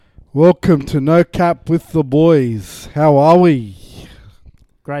Welcome to No Cap with the boys. How are we?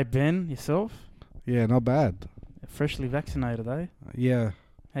 Great, Ben. Yourself? Yeah, not bad. Freshly vaccinated, eh? Yeah.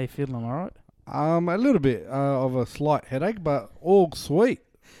 How you feeling, am I right? A little bit of a slight headache, but all sweet.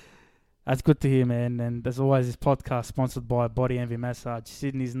 That's good to hear, man. And as always, this podcast sponsored by Body Envy Massage,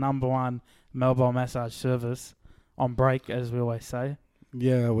 Sydney's #1 mobile massage service on break, as we always say.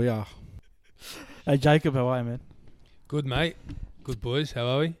 Yeah, we are. Hey, Jacob, how are you, man? Good, mate. Good, boys. How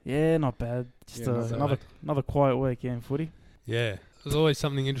are we? Yeah, not bad. Just Yeah, not bad. another quiet week, yeah, in footy. Yeah. There's always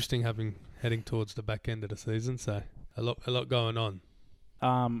something interesting heading towards the back end of the season, so a lot going on.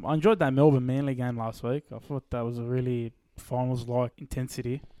 I enjoyed that Melbourne Manly game last week. I thought that was a really finals-like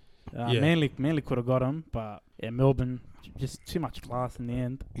intensity. Yeah. Manly could have got them, but yeah, Melbourne, just too much class in the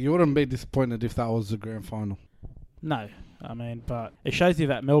end. You wouldn't be disappointed if that was the grand final. No, but it shows you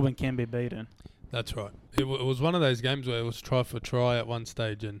that Melbourne can be beaten. That's right. It was one of those games where it was try for try at one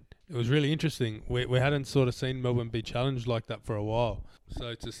stage, and it was really interesting. We hadn't sort of seen Melbourne be challenged like that for a while.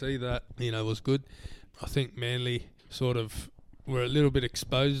 So to see that, was good. I think Manly sort of were a little bit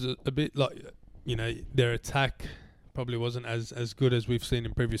exposed, a bit like, their attack probably wasn't as good as we've seen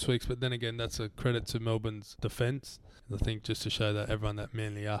in previous weeks. But then again, that's a credit to Melbourne's defence. I think just to show that everyone that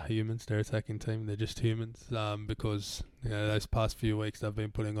Manly are humans, their attacking team, they're just humans. Because those past few weeks they've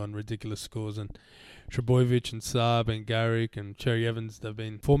been putting on ridiculous scores, and Trebojevic and Saab and Garrick and Cherry Evans, they've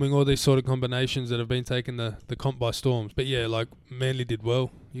been forming all these sort of combinations that have been taking the comp by storms. But yeah, like Manly did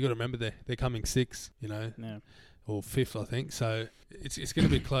well. You got to remember they're coming 6th, Yeah. or 5th, I think. So it's going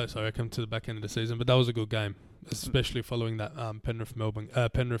to be close, I reckon, to the back end of the season. But that was a good game, especially following that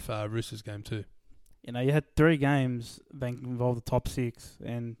Penrith Roosters game too. You had 3 games that involved the top 6,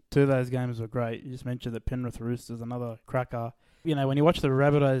 and 2 of those games were great. You just mentioned that Penrith Roosters, another cracker. When you watch the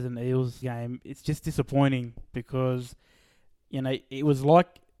Rabbitohs and Eels game, it's just disappointing because, it was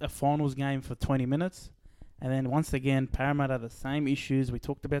like a finals game for 20 minutes. And then once again, Parramatta had the same issues. We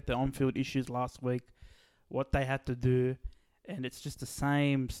talked about the on-field issues last week, what they had to do, and it's just the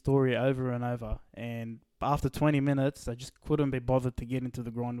same story over and over. And after 20 minutes, they just couldn't be bothered to get into the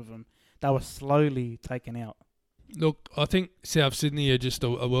grind with them. They were slowly taken out. Look, I think South Sydney are just a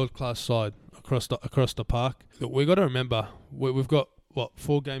world-class side across the park. Look, we've got to remember, we've got,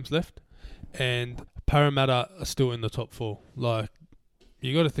 4 games left, and Parramatta are still in the top 4. Like,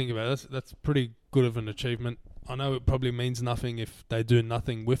 you got to think about it. That's pretty good of an achievement. I know it probably means nothing if they do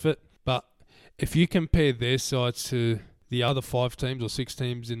nothing with it, but if you compare their sides to the other 5 teams or 6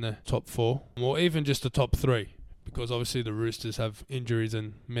 teams in the top 4, or even just the top 3, because obviously the Roosters have injuries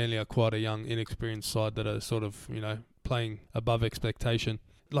and Manly are quite a young, inexperienced side that are sort of, playing above expectation.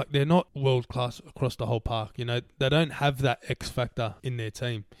 Like, they're not world-class across the whole park. They don't have that X factor in their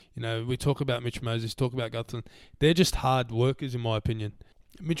team. We talk about Mitch Moses, talk about Gutton. They're just hard workers, in my opinion.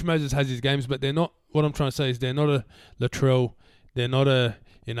 Mitch Moses has his games, but they're not, what I'm trying to say is they're not a Latrell, they're not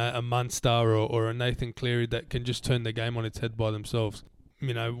a Munster or a Nathan Cleary that can just turn the game on its head by themselves.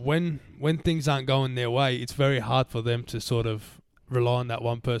 When things aren't going their way, it's very hard for them to sort of rely on that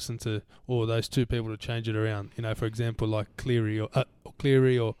one person or those 2 people to change it around. For example, like Cleary or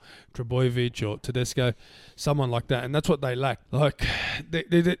Trebojevic or Tedesco, someone like that. And that's what they lack. Like,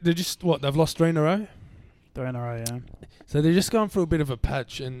 they're just, they've lost 3 in a row? 3 in a row, yeah. So they're just going through a bit of a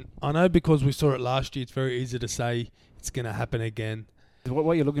patch. And I know because we saw it last year, it's very easy to say it's going to happen again.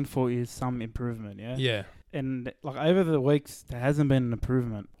 What you're looking for is some improvement, yeah? Yeah. And like over the weeks, there hasn't been an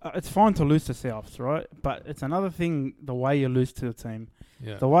improvement. It's fine to lose to Souths, right? But it's another thing the way you lose to a team.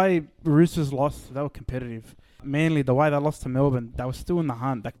 Yeah. The way Roosters lost, they were competitive. Manly, the way they lost to Melbourne, they were still in the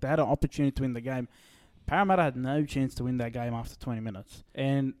hunt. Like, they had an opportunity to win the game. Parramatta had no chance to win that game after 20 minutes.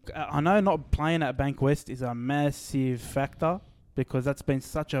 And I know not playing at Bankwest is a massive factor because that's been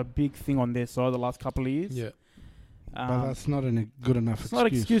such a big thing on their side the last couple of years. Yeah. But that's not a good enough excuse. It's not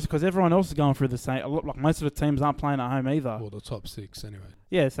an excuse because everyone else is going through the same. Like, most of the teams aren't playing at home either. Well, the top 6 anyway.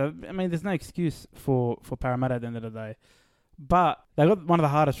 Yeah, so, there's no excuse for Parramatta at the end of the day. But they got one of the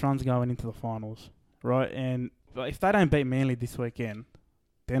hardest runs going into the finals, right? And if they don't beat Manly this weekend,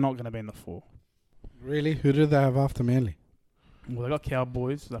 they're not going to be in the 4. Really? Who do they have after Manly? Well, they got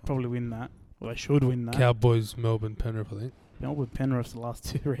Cowboys. They'll probably win that. Well, they should win that. Cowboys, Melbourne, Penrith, I think. Melbourne, Penrith the last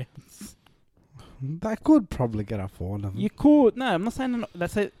 2 rounds. They could probably get up for one of them. You could. No, I'm not saying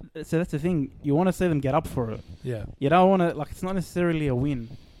that's it. So that's the thing. You want to see them get up for it. Yeah. You don't want to, it's not necessarily a win.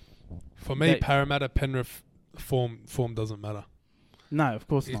 For me, Parramatta, Penrith, form doesn't matter. No, of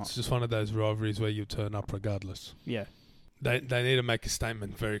course not. It's just one of those rivalries where you turn up regardless. Yeah. They need to make a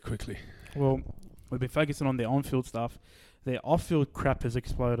statement very quickly. Well, we've been focusing on their on-field stuff. Their off-field crap has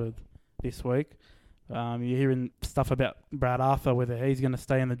exploded this week. You're hearing stuff about Brad Arthur, whether he's going to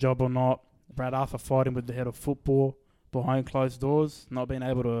stay in the job or not. Brad Arthur fighting with the head of football behind closed doors, not being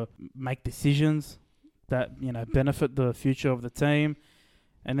able to make decisions that, benefit the future of the team.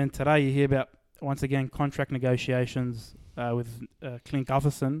 And then today you hear about, once again, contract negotiations with Clint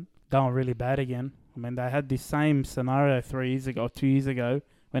Gutherson going really bad again. I mean, they had this same scenario 2 years ago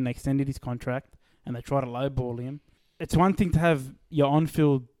when they extended his contract and they tried to lowball him. It's one thing to have your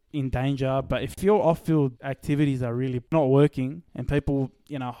on-field in danger, but if your off-field activities are really not working and people,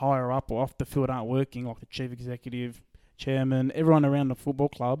 higher up or off the field aren't working, like the chief executive, chairman, everyone around the football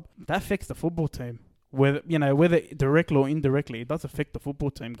club, that affects the football team. Whether directly or indirectly, it does affect the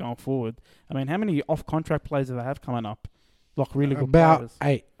football team going forward. I mean, how many off-contract players do they have coming up? Like really good players. About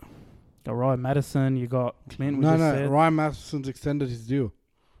 8. You got Ryan Madison, you got Clint. Ryan Madison's extended his deal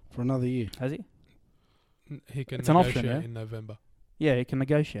for another year. Has he? He can It's an option, negotiate yeah? in November. Yeah, he can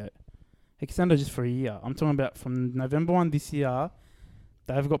negotiate. He extended just for a year. I'm talking about from November 1 this year,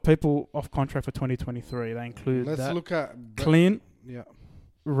 they've got people off contract for 2023. They include Let's that. look at Clint, Yeah.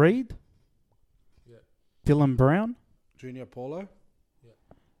 Reed, Yeah. Dylan Brown. Junior Paulo.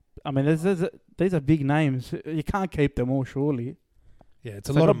 I mean, these are big names. You can't keep them all, surely. Yeah, it's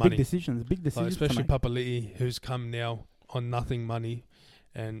a So lot got of money. Big decisions to Especially make. Papali'i, who's come now on nothing money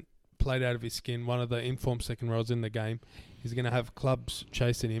and played out of his skin, one of the informed second rows in the game. He's going to have clubs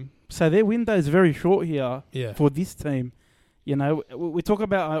chasing him. So their window is very short here Yeah. for this team. We talk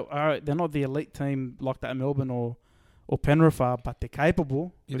about they're not the elite team like that Melbourne or Penrith are, but they're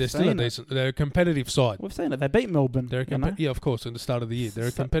capable. They're still a decent. They're a competitive side. We've seen it. They beat Melbourne. Yeah, of course, in the start of the year. They're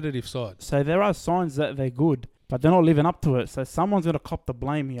a competitive side. So there are signs that they're good, but they're not living up to it. So someone's going to cop the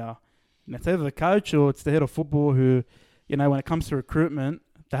blame here. And it's either the coach or it's the head of football who, when it comes to recruitment,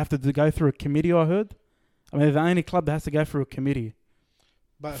 they have to go through a committee, I heard. I mean, they're the only club that has to go through a committee.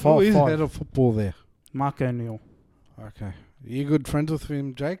 But who is head of football there? Mark O'Neill. Okay. You good friends with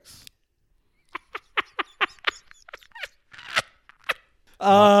him, Jakes?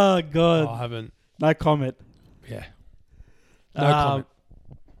 Oh, God. I haven't. No comment. Yeah. No comment.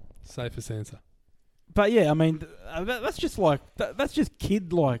 Safest answer. But yeah, I mean, that's just that's just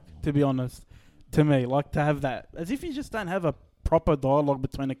kid-like, to be honest, to me. Like, to have that. As if you just don't have a proper dialogue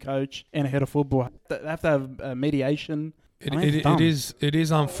between a coach and a head of football. They have to have mediation. It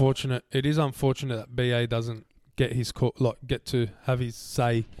is unfortunate. It is unfortunate that BA doesn't get get to have his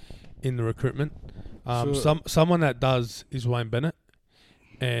say in the recruitment. Someone that does is Wayne Bennett,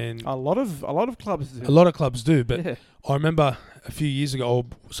 and a lot of clubs do. A lot of clubs do, but yeah. I remember a few years ago,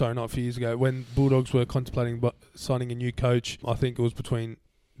 not a few years ago, when Bulldogs were contemplating signing a new coach. I think it was between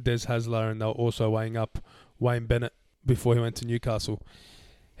Des Hasler and they were also weighing up Wayne Bennett before he went to Newcastle.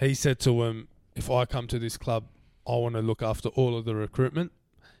 He said to him, "If I come to this club, I want to look after all of the recruitment,"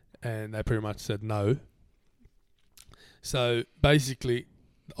 and they pretty much said no. So basically,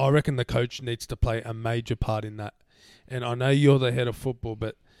 I reckon the coach needs to play a major part in that. And I know you're the head of football,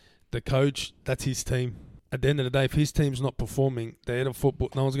 but the coach, that's his team. At the end of the day, if his team's not performing, the head of football,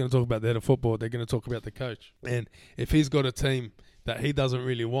 no one's going to talk about the head of football. They're going to talk about the coach. And if he's got a team that he doesn't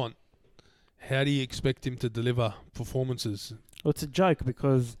really want, how do you expect him to deliver performances? Well, it's a joke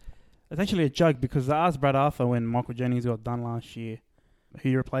because it's actually a joke because I asked Brad Arthur when Michael Jennings got done last year who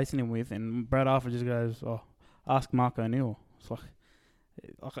you're replacing him with, and Brad Arthur just goes, ask Mark O'Neill. It's like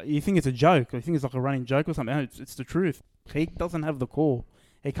you think it's a joke, or you think it's like a running joke or something. No, it's the truth. He doesn't have the call.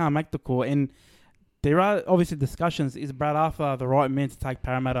 He can't make the call. And there are obviously discussions, is Brad Arthur the right man to take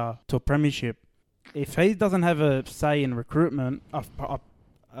Parramatta to a premiership? If he doesn't have a say in recruitment,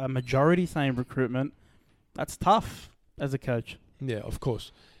 a majority say in recruitment, that's tough as a coach. Yeah, of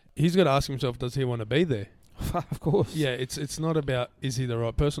course. He's got to ask himself, does he want to be there? Of course. Yeah, it's not about is he the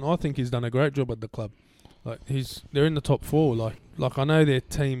right person. I think he's done a great job at the club. Like they're in the top 4. Like I know their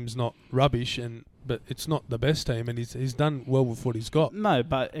team's not rubbish, but it's not the best team, and he's done well with what he's got. No,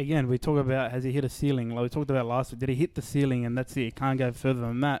 but again, we talk about has he hit a ceiling? Like we talked about last week, did he hit the ceiling and that's it? He can't go further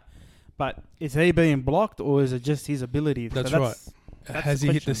than that. But is he being blocked, or is it just his ability? That's right. Has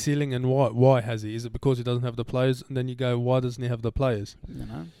he hit the ceiling, and why? Why has he? Is it because he doesn't have the players? And then you go, why doesn't he have the players?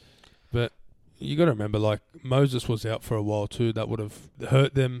 But you got to remember, like Moses was out for a while too. That would have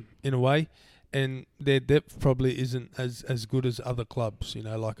hurt them in a way. And their depth probably isn't as good as other clubs,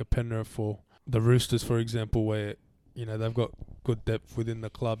 like a Penrith or the Roosters, for example, where, they've got good depth within the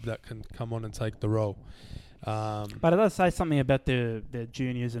club that can come on and take the role. But it does say something about their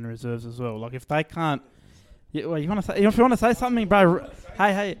juniors and reserves as well. Like if they can't, if you want to say something, bro.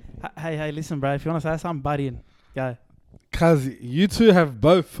 Hey, listen, bro. If you want to say something, buddy, go. Because you two have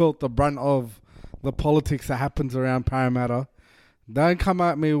both felt the brunt of the politics that happens around Parramatta. Don't come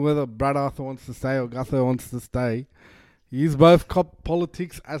at me whether Brad Arthur wants to stay or Gutho wants to stay. He's both cop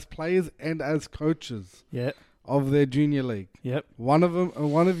politics as players and as coaches Yeah. of their junior league. Yep. One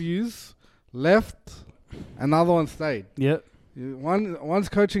of you's left, another one stayed. Yep. One's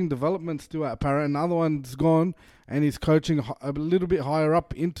coaching development still at Parra, another one's gone and he's coaching a little bit higher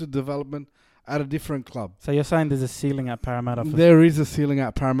up into development at a different club. So you're saying there's a ceiling at Parramatta? There is a ceiling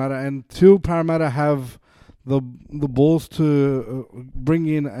at Parramatta, and till Parramatta have the balls to bring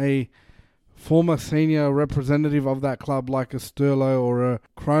in a former senior representative of that club like a Sterlo or a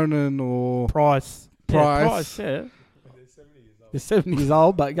Cronin or Price. Yeah, Price, yeah. They're 70 years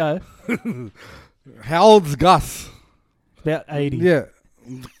old, but go. How old's Gus? About 80. Yeah.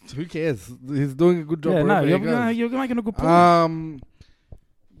 Who cares? He's doing a good job. Yeah, no, wherever you're making a good point.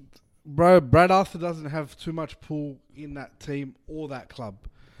 Bro, Brad Arthur doesn't have too much pull in that team or that club.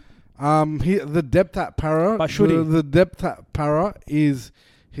 The depth at Parra, But should he? The depth at Parra is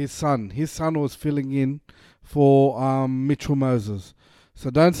his son. His son was filling in for Mitchell Moses. So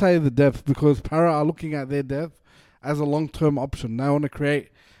don't say the depth, because Parra are looking at their depth as a long-term option. They want to create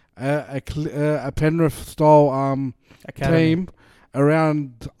a Penrith-style team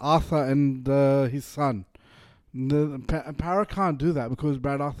around Arthur and his son. Parra can't do that because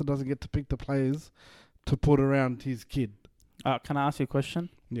Brad Arthur doesn't get to pick the players to put around his kid. Can I ask you a question?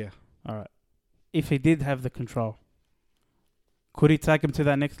 Yeah. All right. If he did have the control, could he take him to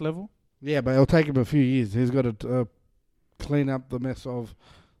that next level? Yeah, but it'll take him a few years. He's got to clean up the mess of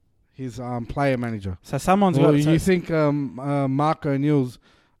his player manager. So someone's got. You think Mark O'Neill's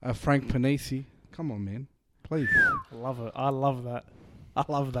Frank Panisi? Come on, man. Please. I love it. I love that. I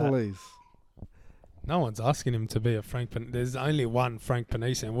love that. Please. No one's asking him to be a Frank Panisi. There's only one Frank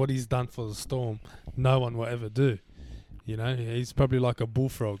Panisi, and what he's done for the Storm, no one will ever do. You know, he's probably like a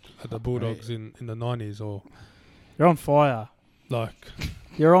bullfrog at the Bulldogs in the 90s, or You're on fire. like.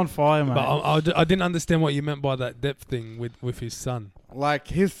 You're on fire, mate. But I didn't understand what you meant by that depth thing with his son. Like,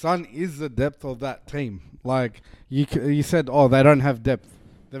 his son is the depth of that team. Like, you said, they don't have depth.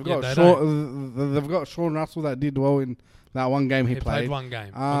 They've got they've got Sean Russell that did well in that one game he played. One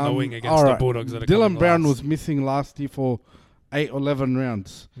game on the wing against the Bulldogs. That Dylan Brown was missing last year for 8 or 11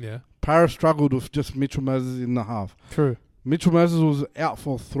 rounds. Yeah. Parra struggled with just Mitchell Moses in the half. True. Mitchell Moses was out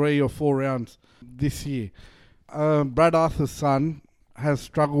for 3 or 4 rounds this year. Brad Arthur's son has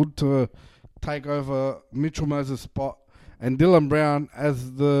struggled to take over Mitchell Moses' spot, and Dylan Brown,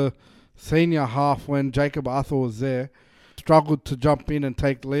 as the senior half when Jacob Arthur was there, struggled to jump in and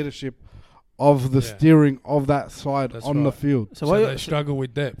take leadership of the steering of that side the field. So they struggle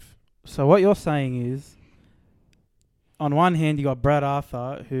with depth. So what you're saying is, on one hand, you got Brad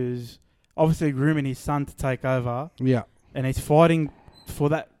Arthur, who's obviously grooming his son to take over. Yeah. And he's fighting for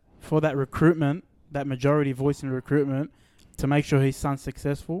that recruitment, that majority voice in recruitment, to make sure his son's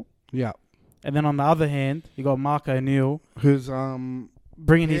successful. Yeah. And then on the other hand, you got Mark O'Neill, who's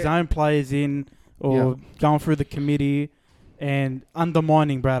bringing his own players in, or going through the committee and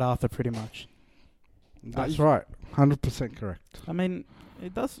undermining Brad Arthur pretty much. That's right. 100% correct. I mean,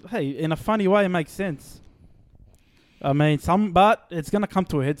 it does. Hey, in a funny way, it makes sense. I mean, but it's gonna come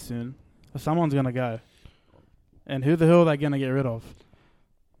to a head soon. Someone's gonna go, and who the hell are they gonna get rid of?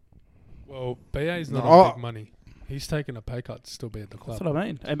 Well, BA's not on big money. He's taking a pay cut to still be at the club. That's what I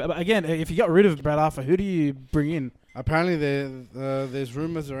mean. But again, if you got rid of Brad Arthur, who do you bring in? Apparently, there's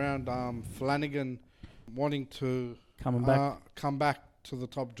rumours around Flanagan wanting to come back to the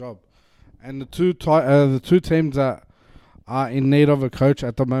top job, and the two teams that are in need of a coach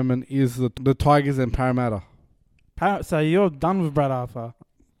at the moment is the Tigers and Parramatta. So you're done with Brad Arthur?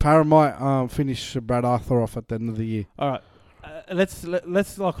 Parra might finish Brad Arthur off at the end of the year. All right. Let's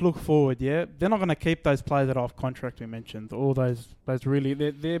like look forward. Yeah, they're not going to keep those players that are off contract we mentioned. All those really,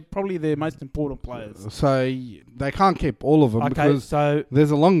 they're probably their most important players. So they can't keep all of them because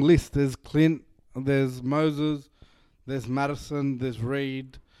there's a long list. There's Clint, there's Moses, there's Madison, there's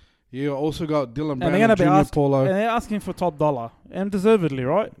Reed. You also got Dylan Brown and Junior Paulo. And they're asking for top dollar, and deservedly,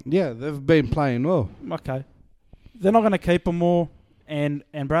 right? Yeah, they've been playing well. Okay, they're not going to keep them all, and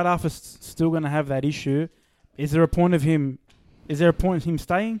Brad Arthur's still going to have that issue. Is there a point of him? Is there a point in him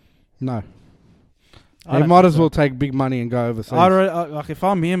staying? No. He might as well take big money and go overseas. Like if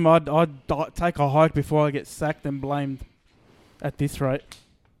I'm him, I'd take a hike before I get sacked and blamed at this rate.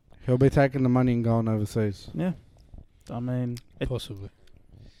 He'll be taking the money and going overseas. Yeah. I mean... Possibly.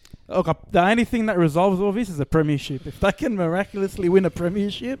 Look, the only thing that resolves all this is a premiership. If they can miraculously win a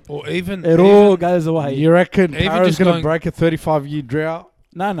premiership, or even all goes away. You reckon Parra's going to break a 35-year drought?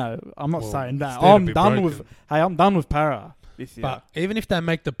 No, I'm not saying that. I'm done with Parra this year. But even if they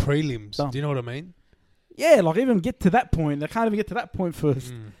make the prelims, do you know what I mean? Yeah, like even get to that point. They can't even get to that point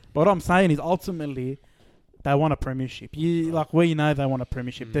first. But what I'm saying is ultimately they want a premiership. We know they want a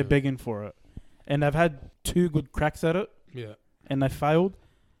premiership. They're begging for it. And they've had 2 good cracks at it. Yeah. And they failed.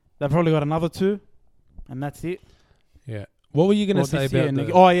 They've probably got another 2. And that's it. Yeah. What were you going to say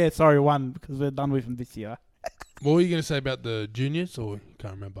about one, because we're done with them this year. What were you going to say about the juniors, or you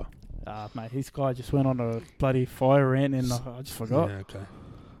can't remember? Mate, this guy just went on a bloody fire rant and I just forgot. Yeah, okay.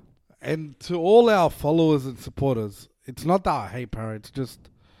 And to all our followers and supporters, it's not that I hate Parra. It's just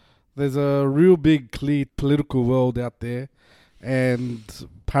there's a real big, clear political world out there, and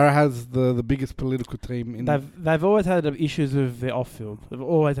Parra has the biggest political team in. They've always had issues with the off field. They've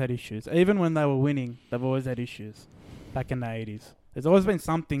always had issues. Even when they were winning, they've always had issues. Back in the 80s, there's always been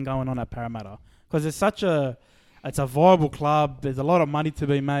something going on at Parramatta because it's a viable club. There's a lot of money to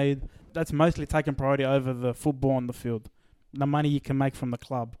be made. That's mostly taking priority over the football on the field, the money you can make from the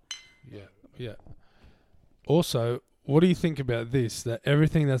club. Yeah. Also, what do you think about this? That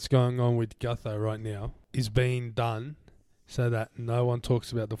everything that's going on with Gutho right now is being done so that no one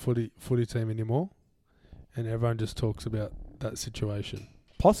talks about the footy team anymore, and everyone just talks about that situation.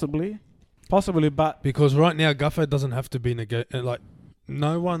 Possibly, but because right now Gutho doesn't have to be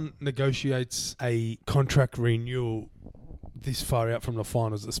no one negotiates a contract renewal this far out from the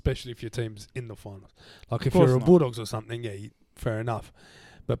finals, especially if your team's in the finals. Like if you're a Bulldogs or something, fair enough.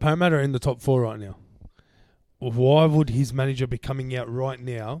 But Parramatta are in the top 4 right now. Why would his manager be coming out right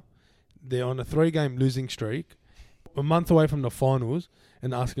now? They're on a 3-game losing streak, a month away from the finals,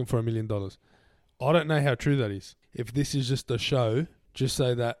 and asking for $1 million. I don't know how true that is. If this is just a show, just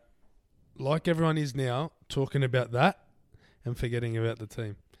say that, like everyone is now, talking about that and forgetting about the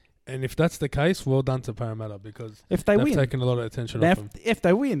team. And if that's the case, well done to Parramatta because if they've taken a lot of attention off them. If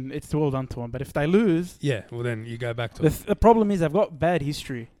they win, it's well done to them. But if they lose... Yeah, well then you go back to the problem is they've got bad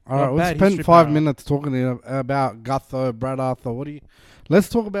history. All right, we spent 5 minutes talking about Gutho, Brad Arthur. Let's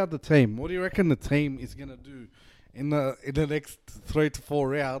talk about the team. What do you reckon the team is going to do in the next 3 to 4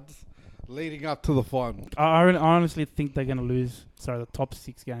 rounds leading up to the final? I honestly think they're going to lose the top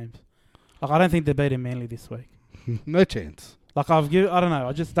 6 games. I don't think they're beating Manly this week. No chance. I don't know.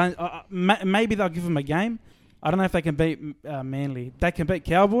 I just don't. Maybe they'll give them a game. I don't know if they can beat Manly. They can beat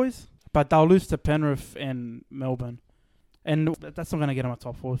Cowboys, but they'll lose to Penrith and Melbourne. And that's not going to get them a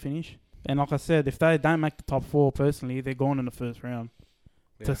top 4 finish. And like I said, if they don't make the top 4, personally, they're gone in the first round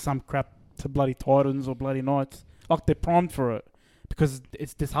to some crap, to bloody Titans or bloody Knights. Like they're primed for it because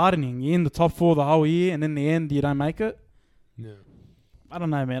it's disheartening. You're in the top 4 the whole year, and in the end, you don't make it. Yeah. I don't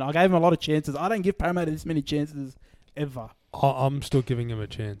know, man. I gave him a lot of chances. I don't give Parramatta this many chances ever. I'm still giving him a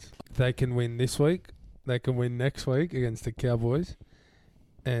chance. They can win this week. They can win next week against the Cowboys.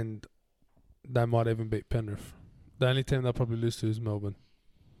 And they might even beat Penrith. The only team they'll probably lose to is Melbourne.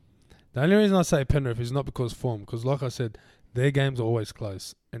 The only reason I say Penrith is not because form. Because like I said, their games are always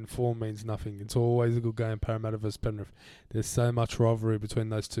close. And form means nothing. It's always a good game, Parramatta versus Penrith. There's so much rivalry between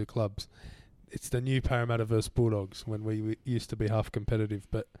those 2 clubs. It's the new Parramatta versus Bulldogs when we used to be half competitive.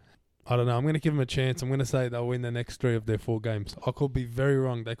 But I don't know. I'm going to give them a chance. I'm going to say they'll win the next 3 of their 4 games. I could be very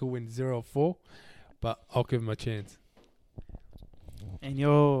wrong. They could win 0-4, but I'll give them a chance. And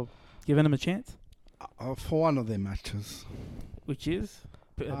you're giving them a chance? For one of their matches. Which is?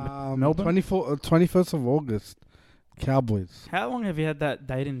 Melbourne? 21st of August, Cowboys. How long have you had that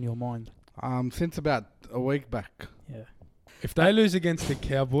date in your mind? Since about a week back. Yeah. If they lose against the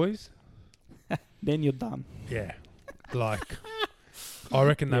Cowboys... then you're done. Yeah. I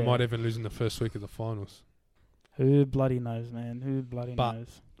reckon they might even lose in the first week of the finals. Who bloody knows, man? Who bloody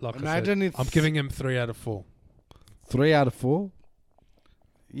knows? Like imagine I said, I'm giving him 3 out of 4. 3 out of 4?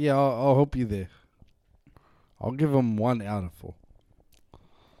 Yeah, I'll help you there. I'll give him 1 out of 4.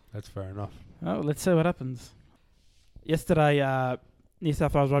 That's fair enough. Oh, let's see what happens. Yesterday, New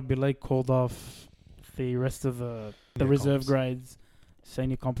South Wales Rugby League called off the rest of the reserve grades,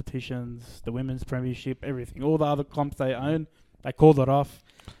 senior competitions, the women's premiership, everything. All the other comps they own, they called it off.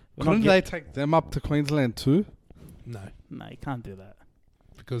 Couldn't they take them up to Queensland too? No, you can't do that.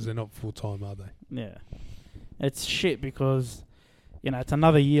 Because they're not full-time, are they? Yeah. It's shit because, it's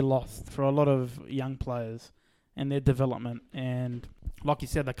another year lost for a lot of young players and their development. And like you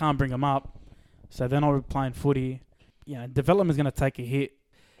said, they can't bring them up, so they're not playing footy. Development's going to take a hit.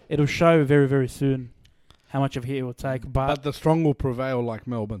 It'll show very, very soon how much of a hit it will take. But the strong will prevail like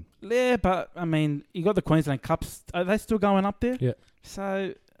Melbourne. Yeah, but, you got the Queensland Cups. Are they still going up there? Yeah.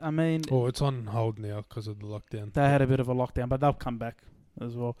 So, it's on hold now because of the lockdown. They had a bit of a lockdown, but they'll come back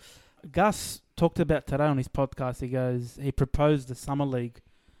as well. Gus talked about today on his podcast. He proposed the Summer League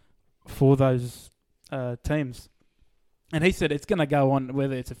for those teams. And he said it's going to go on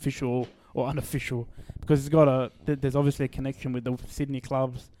whether it's official or unofficial, because it's got there's obviously a connection with the Sydney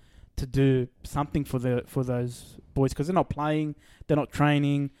clubs to do something for those boys, because they're not playing, they're not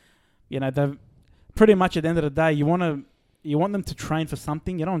training. They've pretty much at the end of the day, you want them to train for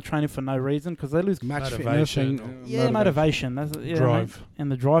something. You don't want training for no reason, because they lose motivation. Motivation. That's drive.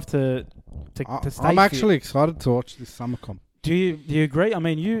 And the drive to stay I'm actually fit. excited to watch this summer comp. Do you agree? I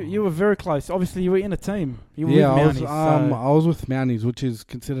mean, you were very close. Obviously, you were in a team. You were with with Mounties. I was with Mounties, which is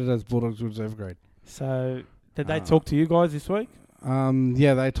considered as Bulldogs reserve grade. So, did they talk to you guys this week?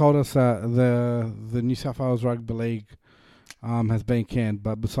 Yeah, they told us that the New South Wales Rugby League has been canned,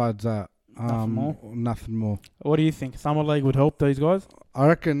 but besides that, nothing more. What do you think? Summer League would help these guys? I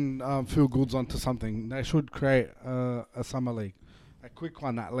reckon Phil Gould's onto something. They should create a Summer League. A quick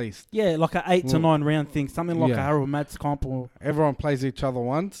one at least. Yeah, like an 8 to 9 round thing. Something like a Harold Mats comp. Everyone plays each other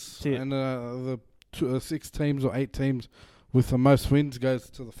once, and the 6 teams or 8 teams with the most wins goes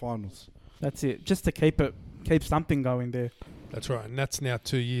to the finals. That's it. Just to keep something going there. That's right, and that's now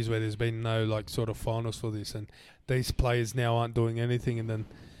 2 years where there's been no sort of finals for this, and these players now aren't doing anything, and then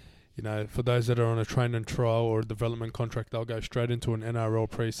for those that are on a train and trial or a development contract, they'll go straight into an NRL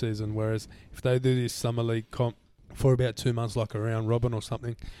preseason. Whereas if they do this Summer League comp for about 2 months, like a round robin or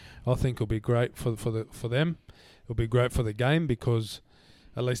something, I think it'll be great for them. It'll be great for the game, because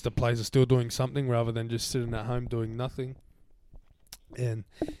at least the players are still doing something rather than just sitting at home doing nothing. And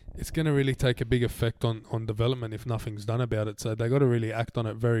it's going to really take a big effect on development if nothing's done about it. So they got to really act on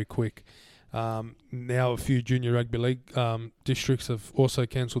it very quick. Now a few junior rugby league districts have also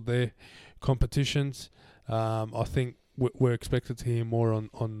cancelled their competitions. I think we're expected to hear more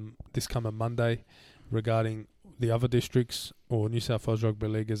on this coming Monday regarding the other districts or New South Wales Rugby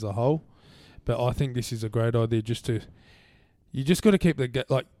League as a whole. But I think this is a great idea. You just got to keep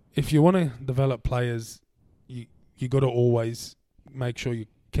if you want to develop players, you got to always make sure you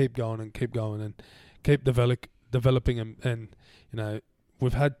keep going and keep developing them. And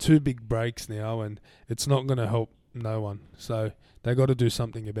we've had 2 big breaks now, and it's not going to help no one. So they got to do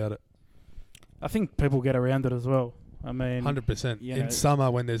something about it. I think people get around it as well. I mean, 100%. In summer,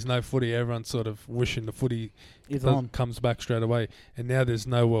 when there's no footy, everyone's sort of wishing the footy comes back straight away. And now there's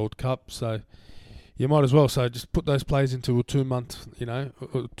no World Cup, so you might as well. So just put those players into a 2-month,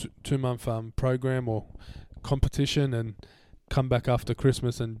 2-month program or competition, and come back after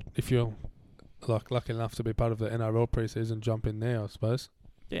Christmas. And if you're lucky enough to be part of the NRL preseason, jump in there, I suppose.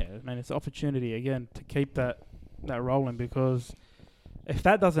 Yeah, I mean, it's an opportunity again to keep that rolling, because if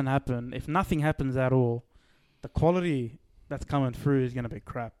that doesn't happen, if nothing happens at all, the quality that's coming through is going to be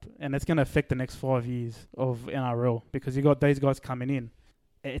crap, and it's going to affect the next 5 years of NRL, because you got these guys coming in.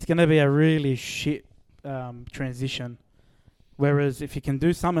 It's going to be a really shit transition. Whereas if you can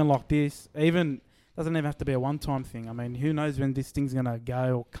do something like this, doesn't even have to be a one-time thing. I mean, who knows when this thing's going to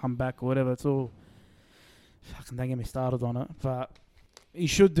go or come back or whatever. It's all... Fucking don't get me started on it. But you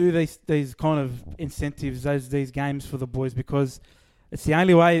should do these kind of incentives, these games for the boys, because it's the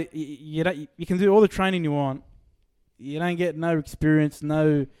only way. You can do all the training you want. You don't get no experience,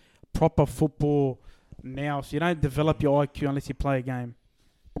 no proper football now. So you don't develop your IQ unless you play a game.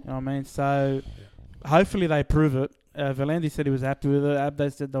 You know what I mean? So hopefully they prove it. Valandi said he was happy with it.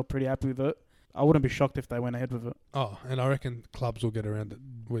 Abdo said they were pretty happy with it. I wouldn't be shocked if they went ahead with it. Oh, and I reckon clubs will get around it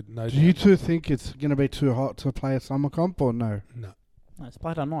with no doubt. Do you two think it's going to be too hot to play a summer comp, or no? No. No, it's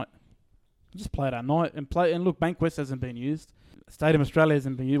played at night. Just play it at night and play. And look, Bankwest hasn't been used. Stadium Australia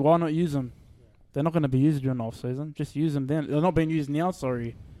hasn't been used. Why not use them? They're not going to be used during the off season. Just use them then. They're not being used now.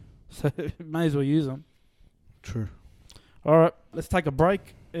 Sorry, so may as well use them. True. All right, let's take a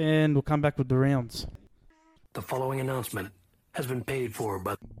break and we'll come back with the rounds. The following announcement has been paid for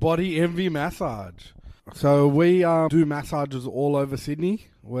by Body Envy Massage. So we do massages all over Sydney.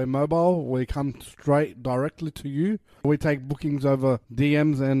 We're mobile. We come directly to you. We take bookings over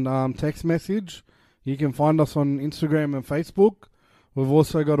DMs and text message. You can find us on Instagram and Facebook. We've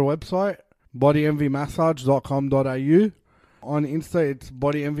also got a website, bodyenvymassage.com.au. On Insta, it's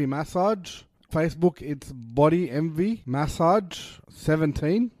Body Envy Massage. Facebook, it's Body Envy Massage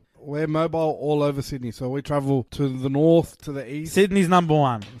 17. We're mobile all over Sydney, so we travel to the north, to the east. Sydney's number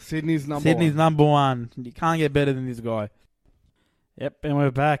one. Sydney's number one. You can't get better than this guy. Yep, and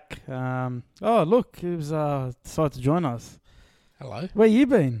we're back. Oh, look, he was decided to join us. Hello. Where you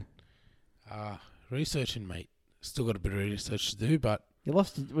been? Researching, mate. Still got a bit of research to do, but... You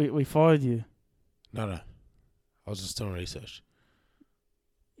lost. We fired you. No. I was just doing research.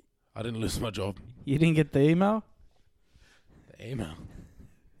 I didn't lose my job. You didn't get the email? The email?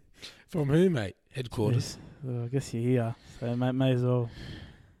 From who, mate? Headquarters. Yes. Well, I guess you're here, so may as well.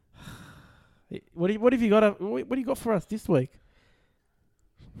 What have you got? What do you got for us this week?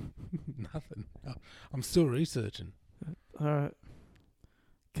 Nothing. I'm still researching. All right.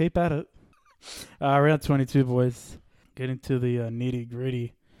 Keep at it. Round 22, boys. Getting to the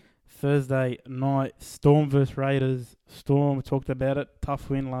nitty-gritty. Thursday night, Storm versus Raiders. Storm, we talked about it. Tough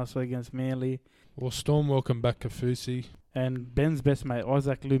win last week against Manly. Well, Storm welcome back Kafusi. And Ben's best mate,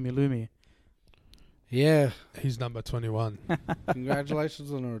 Isaac Lumi. Yeah. He's number 21.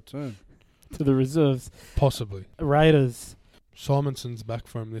 Congratulations on a return. To the reserves. Possibly. Raiders. Simonson's back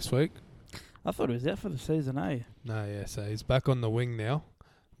for him this week. I thought he was out for the season, eh? No, yeah, so he's back on the wing now,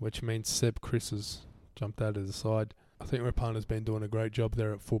 which means Seb Chris has jumped out of the side. I think Rapana's been doing a great job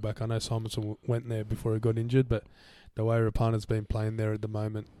there at fullback. I know Simonson went there before he got injured, but the way Rapana's been playing there at the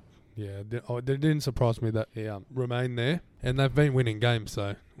moment, yeah, it didn't surprise me that he remained there. And they've been winning games,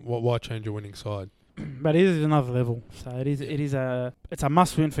 so why change a winning side? But it is another level. So it's a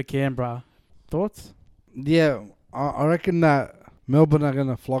must-win for Canberra. Thoughts? Yeah, I reckon that Melbourne are going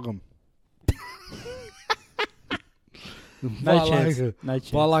to flog them. No chance. No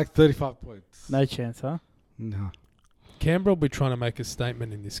chance. By like 35 points. No chance, huh? No. Canberra will be trying to make a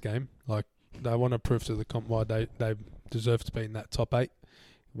statement in this game. Like, they want to prove to the comp why they deserve to be in that top 8.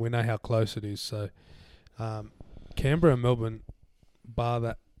 We know how close it is. So, Canberra and Melbourne, bar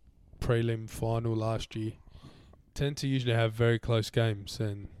that prelim final last year, tend to usually have very close games.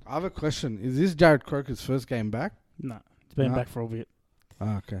 And I have a question. Is this Jared Croker's first game back? No. It's been back for a bit.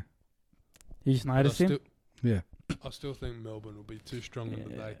 Oh, okay. You just noticed him? Yeah. I still think Melbourne will be too strong in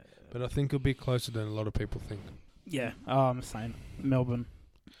the day. But I think it'll be closer than a lot of people think. Yeah. I'm saying Melbourne.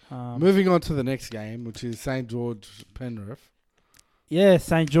 Moving on to the next game, which is St. George Penrith. Yeah,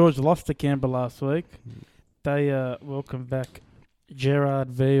 St. George lost to Canberra last week. They welcome back Gerard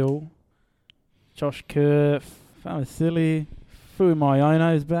Veal, Josh Kerr, Famasili,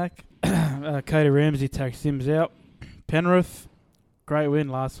 Fuimayono's back. Cody Ramsey takes Sims out. Penrith, great win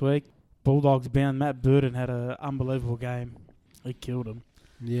last week. Bulldogs bound. Matt Burton had an unbelievable game. He killed him.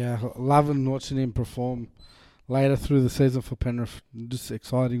 Yeah, loving watching him perform later through the season for Penrith. Just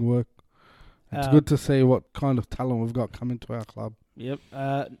exciting work. It's good to see what kind of talent we've got coming to our club. Yep.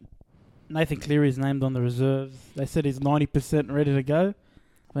 Nathan Cleary is named on the reserves. They said he's 90% ready to go.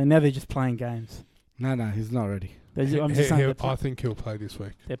 I mean, now they're just playing games. No, he's not ready. I think he'll play this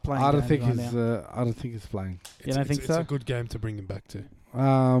week. They're playing. I don't think right he's. now. I don't think he's playing. You don't think so? It's a good game to bring him back to.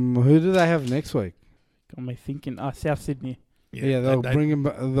 Who do they have next week? Got me thinking. South Sydney. Yeah, they'll bring him.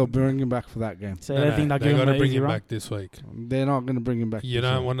 They'll bring him back for that game. So I think they got to bring him back this week. They're not going to bring him back. You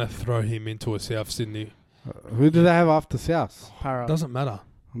don't want to throw him into a South Sydney. Who do they have after South? Parra. Doesn't matter.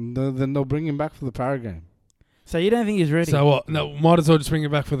 Then they'll bring him back for the Parra game. So you don't think he's ready? So what? No, might as well just bring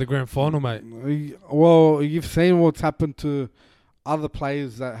him back for the grand final, mate. Well, you've seen what's happened to other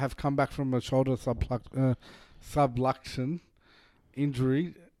players that have come back from a shoulder subluxation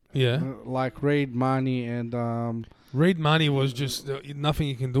injury. Yeah. Like Reid Marnie and... Reid Marnie was just nothing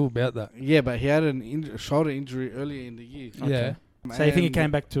you can do about that. Yeah, but he had a shoulder injury earlier in the year. Okay. Yeah. So you think he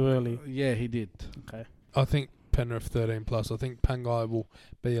came back too early? Yeah, he did. Okay. I think Penrith 13 plus. I think Pangai will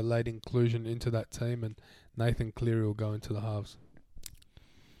be a late inclusion into that team, and Nathan Cleary will go into the halves.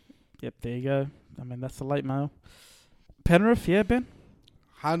 Yep, there you go. I mean, that's the late mail. Penrith, yeah, Ben?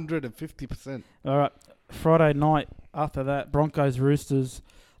 150%. All right. Friday night after that, Broncos Roosters.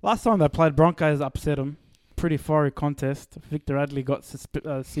 Last time they played, Broncos upset them. Pretty fiery contest. Victor Adley got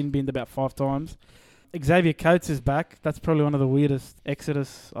sin-binned about 5 times. Xavier Coates is back. That's probably one of the weirdest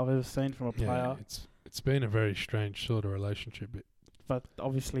exodus I've ever seen from a player. It's been a very strange sort of relationship. But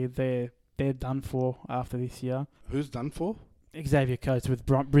obviously they're done for after this year. Who's done for? Xavier Coates with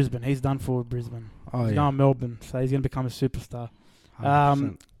Brisbane. He's done for with Brisbane. Oh, he's going to Melbourne, so he's going to become a superstar.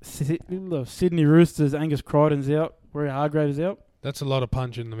 100%. Sydney Roosters, Angus Crichton's out. Rory Hargrave's out. That's a lot of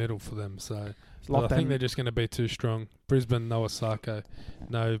punch in the middle for them. So I think they're just going to be too strong. Brisbane, no Osako,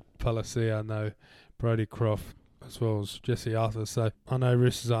 no Palacia, no Brodie Croft, as well as Jesse Arthur. So I know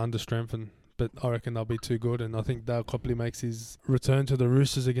Roosters are under-strengthened, but I reckon they'll be too good. And I think Dale Copley makes his return to the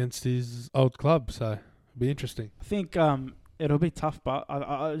Roosters against his old club. So it'll be interesting. I think it'll be tough, but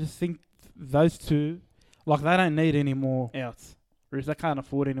I just think those two, like, they don't need any more outs. They can't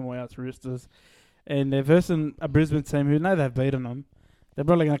afford any more outs, Roosters. And they're versing a Brisbane team who know they've beaten them. They're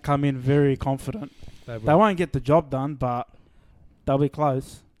probably going to come in very confident. They won't get the job done, but they'll be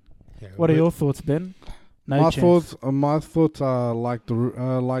close. Yeah, what are your thoughts, Ben? My thoughts are like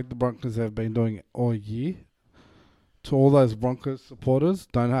the Broncos have been doing all year. To all those Broncos supporters,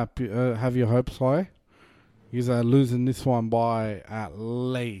 don't have your hopes high. You are losing this one by at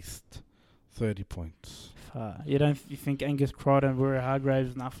least 30 points. You think Angus Crichton and Rory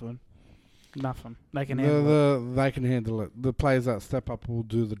Hargrave's nothing? Nothing. They can handle it. They can handle it. The players that step up will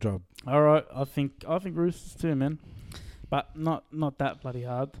do the job. All right, I think Roosters too, man. But not that bloody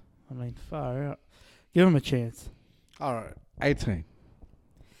hard. I mean, far out. Give them a chance. All right, 18.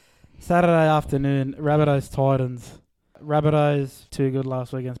 Saturday afternoon, Rabbitohs Titans. Rabbitohs too good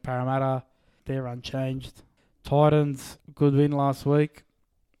last week against Parramatta. They're unchanged. Titans good win last week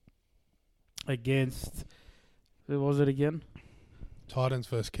against, who was it again? Titans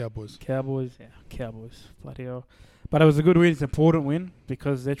versus Cowboys. Cowboys. Yeah, Cowboys. Bloody hell. But it was a good win. It's an important win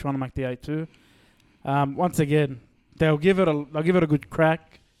because they're trying to make the 8-2. Once again, they'll give it a good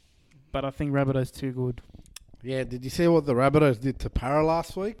crack, but I think Rabbitohs too good. Yeah, did you see what the Rabbitohs did to Parra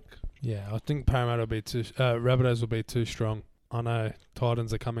last week? Yeah, I think Parramatta will be too. Rabbitohs will be too strong. I know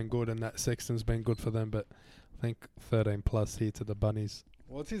Titans are coming good, and that Sexton's been good for them, but I think 13 plus here to the Bunnies.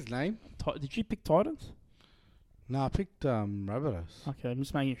 What's his name? Did you pick Titans? No, I picked Rabbitohs. Okay, I'm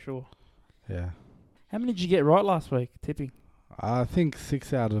just making sure. Yeah. How many did you get right last week, tipping? I think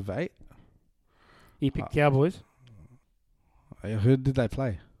 6 out of 8. You picked Cowboys? Who did they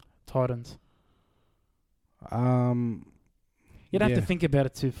play? Titans. You'd have yeah. to think about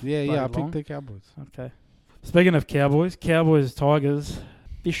it too. I picked the Cowboys. Okay. Speaking of Cowboys, Tigers.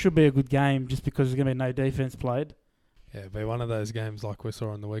 This should be a good game just because there's going to be no defense played. Yeah, it'll be one of those games like we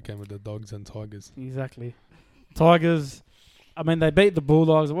saw on the weekend with the Dogs and Tigers. Exactly. Tigers, I mean, they beat the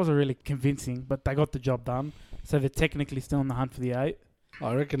Bulldogs. It wasn't really convincing, but they got the job done. So they're technically still in the hunt for the 8.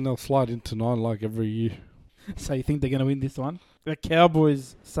 I reckon they'll slide into 9 like every year. So you think they're going to win this one? The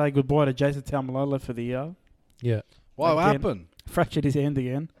Cowboys say goodbye to Jason Taumalolo for the year. Yeah. What happened? Fractured his hand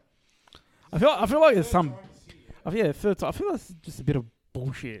again. I feel like there's some... third time. I feel like it's just a bit of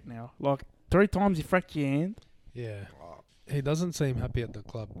bullshit now. Like, 3 times you fracture your hand. Yeah. He doesn't seem happy at the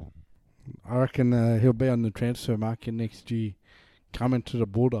club. I reckon he'll be on the transfer market next year, coming to the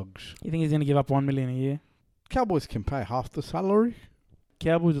Bulldogs. You think he's going to give up $1 million a year? Cowboys can pay half the salary.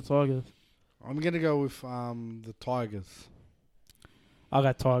 Cowboys or Tigers? I'm going to go with the Tigers. I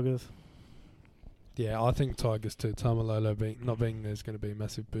got Tigers. Yeah, I think Tigers too. Tamalolo not being there is going to be a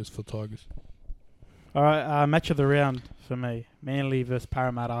massive boost for Tigers. All right, match of the round for me. Manly versus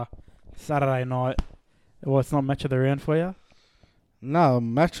Parramatta, Saturday night. Well, it's not match of the round for you? No,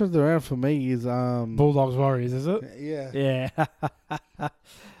 match of the round for me is... Bulldogs Warriors, is it? Yeah. Yeah.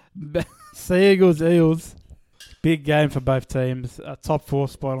 Sea Eagles. Big game for both teams. A top 4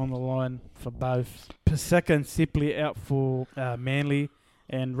 spot on the line for both. Paseka and Sipley out for Manly.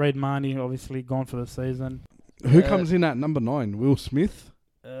 And Reid Marnie obviously gone for the season. Who comes in at number 9? Will Smith?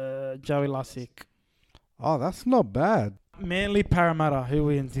 Joey Lussick. Oh, that's not bad. Manly Parramatta. Who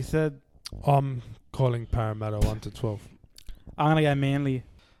wins? He said... I'm calling Parramatta 1-12. I'm going to go Manly.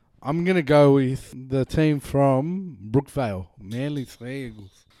 I'm going to go with the team from Brookvale. Manly Sea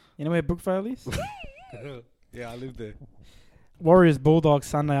Eagles. You know where Brookvale is? Yeah, I live there. Warriors Bulldogs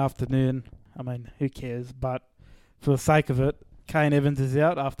Sunday afternoon. I mean, who cares? But for the sake of it, Kane Evans is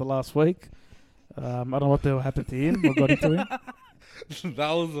out after last week. I don't know what the hell happened to him. What got into him?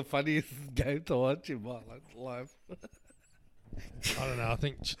 That was the funniest game to watch in my life. I don't know. I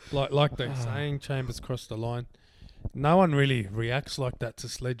think, like they're saying, Chambers crossed the line. No one really reacts like that to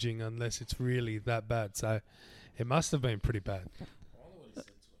sledging unless it's really that bad. So it must have been pretty bad.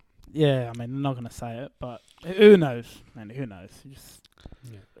 Yeah, I mean, I'm not going to say it, but who knows? Man, who knows?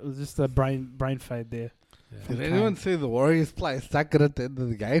 It was just a brain fade there. Yeah. Did anyone see the Warriors play stuck at the end of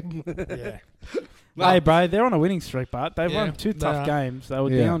the game? Yeah. No. Hey, bro, they're on a winning streak, but they've won 2 tough are. games. They were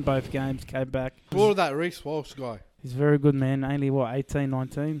down both games, came back. What that Reece Walsh guy? He's a very good man. Only, 18,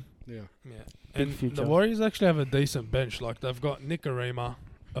 19? Yeah. Big And future. the Warriors actually have a decent bench. Like, they've got Nick Arima,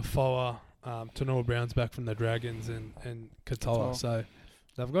 Afoa, Tanua Brown's back from the Dragons, and Katoa. So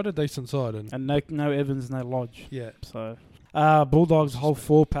they've got a decent side. And no Evans, no Lodge. yeah. So Bulldogs' whole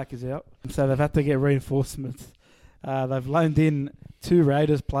 4-pack is out. So they've had to get reinforcements. They've loaned in 2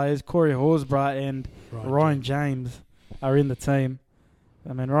 Raiders players, Corey Horsburgh and Ryan James are in the team.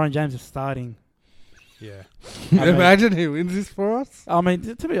 I mean, Ryan James is starting. Yeah. Imagine he wins this for us. I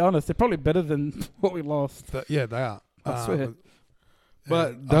mean, to be honest, they're probably better than what we lost. Yeah, they are. I swear.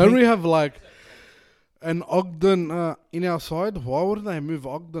 But don't we have like an Ogden in our side? Why wouldn't they move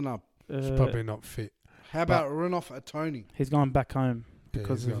Ogden up? He's probably not fit. How about run off a Tony? He's gone back home Yeah,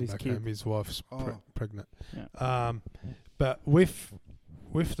 because he's of gone his back kid. home. His wife's pregnant. Yeah. But with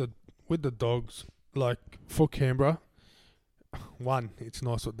the Dogs, like for Canberra, 1, it's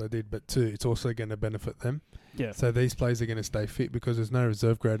nice what they did, but 2, it's also going to benefit them. Yeah. So these players are going to stay fit because there's no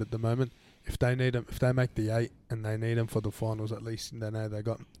reserve grade at the moment. If they need them, if they make the 8 and they need them for the finals, at least they know they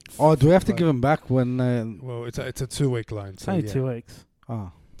got. Oh, do we have to give them back when? Well, it's a 2-week loan. It's So only yeah. 2 weeks.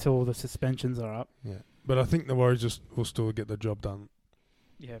 Oh, till the suspensions are up. Yeah, but I think the Warriors will still get the job done.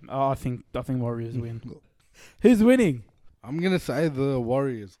 Yeah, I think Warriors win. Who's winning? I'm gonna say the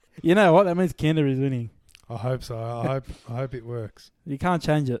Warriors. You know what? That means Canterbury's winning. I hope so. I hope it works. You can't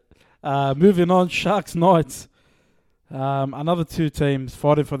change it. Moving on, Sharks Knights. Another two teams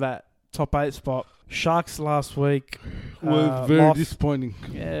fighting for that top 8 spot. Sharks last week Was very lost. disappointing.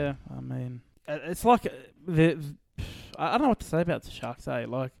 Yeah, I mean, it's like I don't know what to say about the Sharks.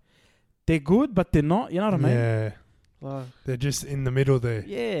 Like they're good, but they're not. You know what I mean? Yeah, Like, they're just in the middle there.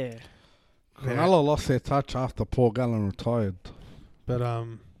 yeah. Cronulla lost their touch after Paul Gallen retired. But I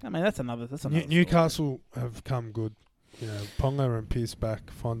mean, that's another. Newcastle have come good. You know, Ponga and Pearce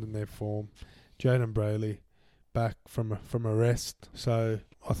back, finding their form. Jaden Brayley back from a rest. So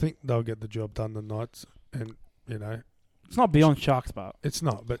I think they'll get the job done the Knights. And, you know, It's not beyond Sharks, but it's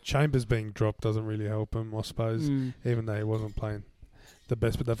not. But Chambers being dropped doesn't really help him, I suppose, even though he wasn't playing the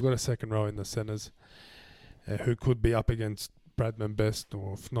best. But they've got a second row in the centres who could be up against Bradman Best,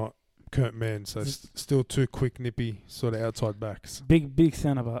 or if not, Kurt Mann. So still two quick, nippy sort of outside backs. big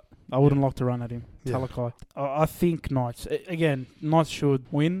centre, but I wouldn't like to run at him. Yeah. Talakai. I think Knights. Again, Knights should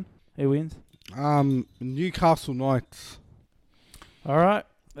win. Who wins? Newcastle Knights. All right.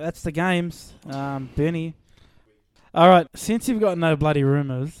 That's the games. Benny. All right. Since you've got no bloody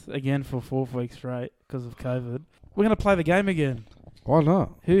rumours, again for 4 weeks straight because of COVID, we're going to play the game again. Why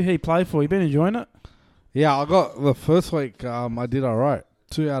not? Who he played for? You been enjoying it? Yeah, I got the first week. I did all right.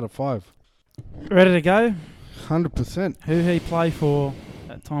 2 out of 5. Ready to go? 100%. Who he play for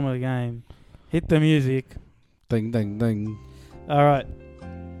at time of the game? Hit the music. Ding, ding, ding. All right.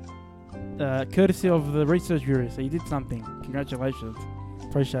 Courtesy of the research bureau, so you did something. Congratulations.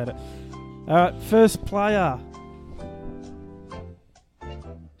 Appreciate it. All right, first player.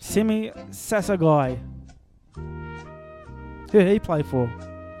 Simi Sasagai. Who he play for?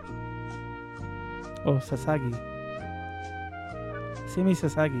 Oh, Sasagi. Simi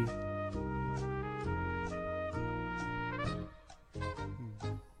Sasagi.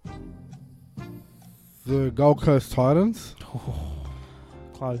 The Gold Coast Titans.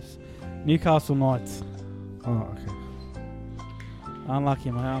 Close. Newcastle Knights. Oh, okay.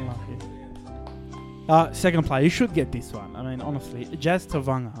 Unlucky, mate. Unlucky. Second player. You should get this one. I mean, honestly. Jazz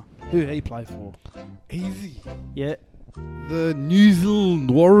Tavanga. Who he play for? Easy. Yeah. The New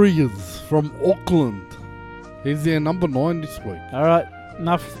Zealand Warriors from Auckland. He's their number 9 this week. All right.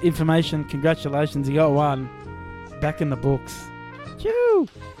 Enough information. Congratulations. You got one. Back in the books. Choo!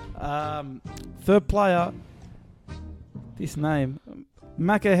 Third player. This name.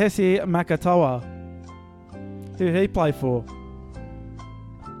 Makahesi Makatawa. Who he play for?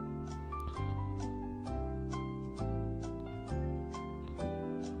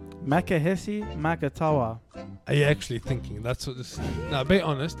 Makahesi Makatawa. Are you actually thinking? That's what this... No, be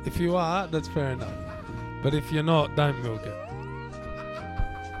honest. If you are, that's fair enough. But if you're not, don't milk it.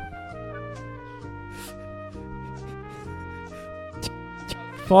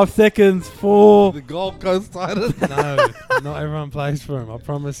 Five seconds for... The Gold Coast Titans. No, not everyone plays for him. I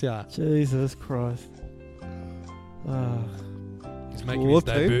promise ya. Jesus Christ. He's making his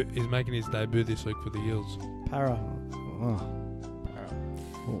debut. He's making his debut this week for the Eels. Parra. Oh.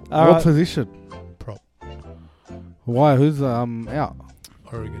 All What right. position? Prop. Why? Who's out?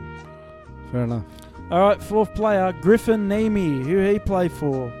 Oregon. Fair enough. All right, fourth player, Griffin Nemi. Who he play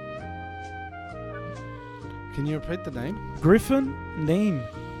for? Can you repeat the name? Griffin Neem.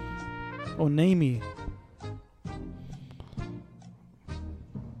 Or Nemi.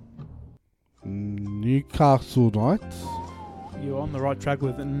 Newcastle Knights. You're on the right track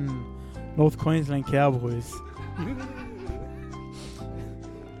with North Queensland Cowboys.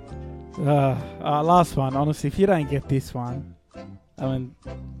 Last one. Honestly, if you don't get this one, I mean,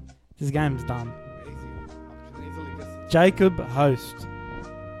 this game's done. Jacob Host.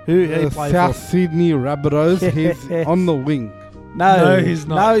 Who he play South for? Sydney Rabbitohs. He's on the wing. No, he's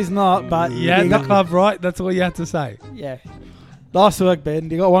not. No, he's not. But You had the club right. That's all you had to say. yeah. Nice work, Ben.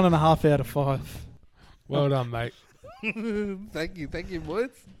 You got 1.5 out of 5. Well done, mate. Thank you, boys.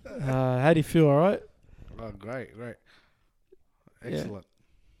 How do you feel? All right. Oh, great. Excellent.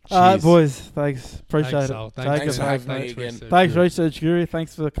 All right, Cheers. boys. Thanks. Appreciate Thanks, it. Al. Jacob, Thanks for having thanks, me again. Thanks, Research Guru.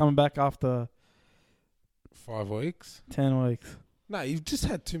 Thanks for coming back after 5 weeks. 10 weeks. No, you've just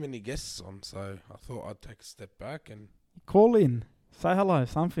had too many guests on, so I thought I'd take a step back and Call in. Say hello.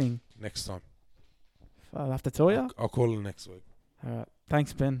 Something. next time. I'll have to tell you. I'll call in next week. All right.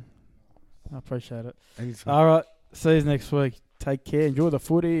 Thanks, Ben. I appreciate it. Anytime. All right. See you next week. Take care. Enjoy the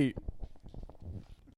footy.